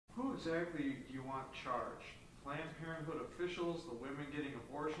exactly do you want charged? Planned Parenthood officials, the women getting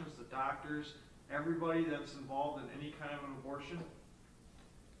abortions, the doctors, everybody that's involved in any kind of an abortion?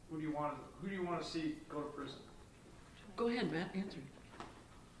 Who do you want to see go to prison? Go ahead, Matt, answer.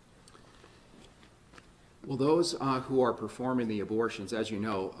 Well, those who are performing the abortions, as you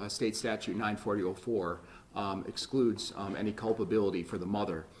know, State Statute 94004 excludes any culpability for the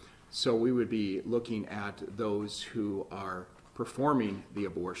mother. So we would be looking at those who are performing the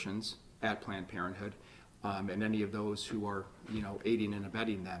abortions at Planned Parenthood, and any of those who are, aiding and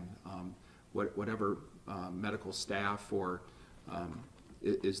abetting them, whatever medical staff or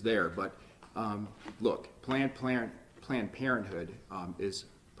is there. But look, Planned Parenthood is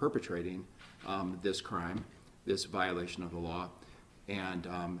perpetrating this crime, this violation of the law, and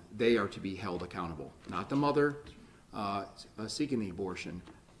they are to be held accountable. Not the mother seeking the abortion,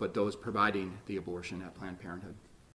 but those providing the abortion at Planned Parenthood.